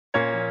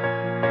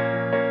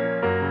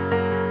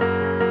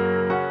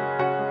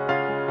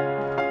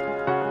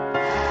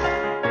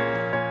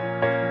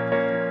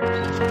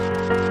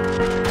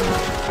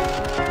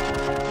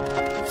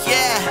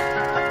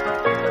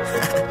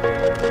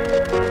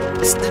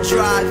It's the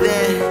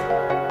drive-in.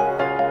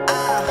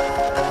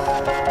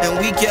 And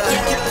we good.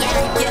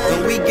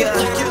 And we good.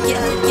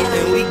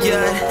 And we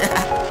good.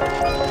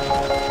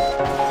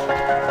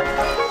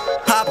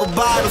 Pop a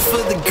bottle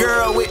for the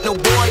girl with no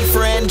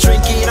boyfriend.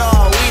 Drink it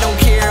all, we don't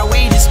care.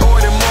 We just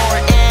order more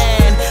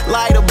and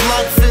light a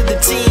blunt for the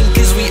team,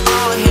 cause we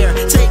all here.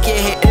 Take a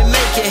hit and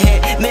make a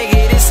hit.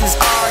 Nigga, this is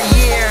our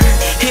year.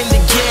 In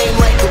the game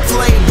like a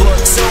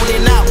playbook,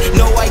 zoning out.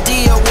 No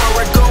idea where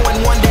we're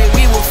going. One day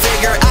we will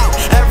figure out.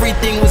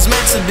 Everything was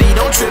meant to be.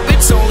 Don't trip,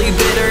 it's only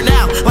bitter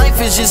now.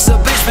 Life is just a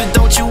bitch, but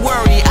don't you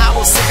worry, I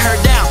will sit her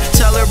down.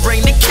 Tell her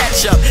bring the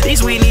ketchup.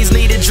 These weenies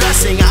need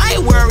addressing. I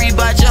ain't worried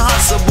about your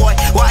hustle, boy.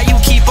 Why you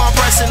keep on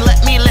pressing?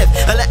 Let me live,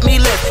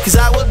 cause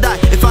I will die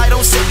if I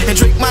don't sit and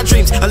drink my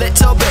dreams. A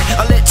little bit,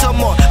 a little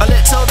more, a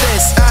little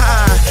this.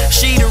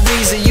 She the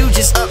reason you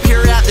just up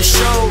here at the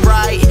show,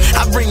 right?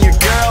 I bring your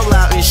girl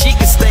out and she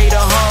can stay the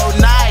whole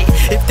night.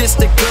 If this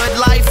the good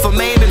life, I'm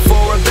aiming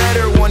for a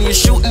better one. You're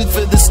shooting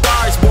for the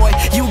stars, boy.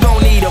 You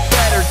gon' need a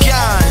better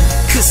gun.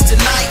 Cause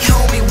tonight,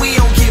 homie, we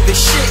don't give a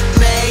shit,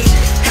 man.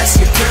 That's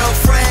your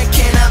girlfriend,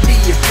 can I be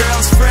your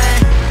girl's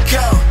friend?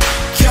 Go,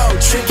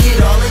 drink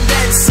it all and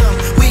then some.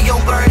 We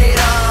gon' burn it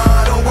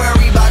all, don't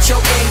worry about your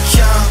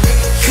income.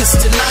 Cause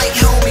tonight,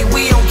 homie,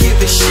 we don't give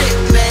a shit,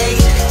 man.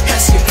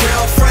 That's your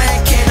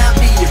girlfriend, can I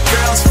be your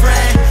girl's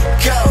friend?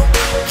 Go,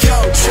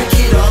 drink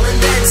it all and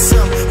then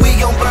some. We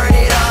gon' burn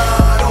it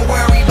all, don't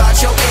worry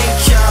about your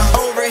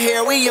income. Over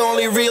here, we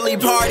only really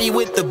party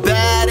with the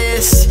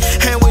baddest.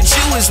 And with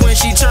you is when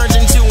she turns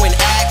into an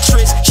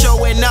actress.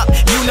 Showing up,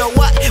 you know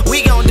what?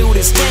 We gon' do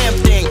this damn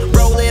thing.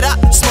 Roll it up,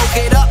 smoke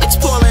it up, it's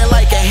pulling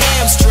like a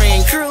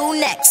hamstring. Crew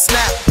neck,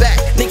 snap back,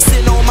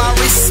 Nixon on my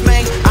wrist,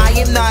 man. I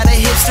am not a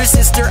hipster,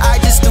 sister, I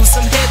just do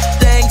some hip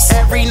things.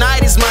 Every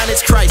night is mine,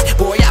 it's Christ.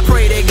 Boy, I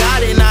pray to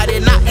God and I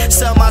did not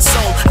sell my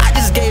soul. I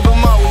just gave him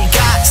all we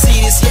got.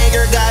 See this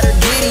Jaeger got her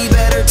giddy.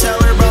 Better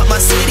tell her about my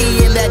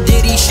city and that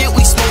Diddy shit.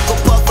 We smoke a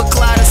puff, a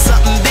cloud of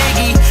something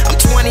biggie. I'm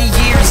 20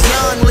 years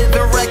young,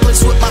 living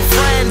reckless with my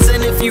friends.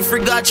 And if you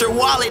forgot your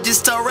wallet,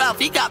 just tell Ralph,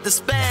 he got the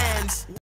spends.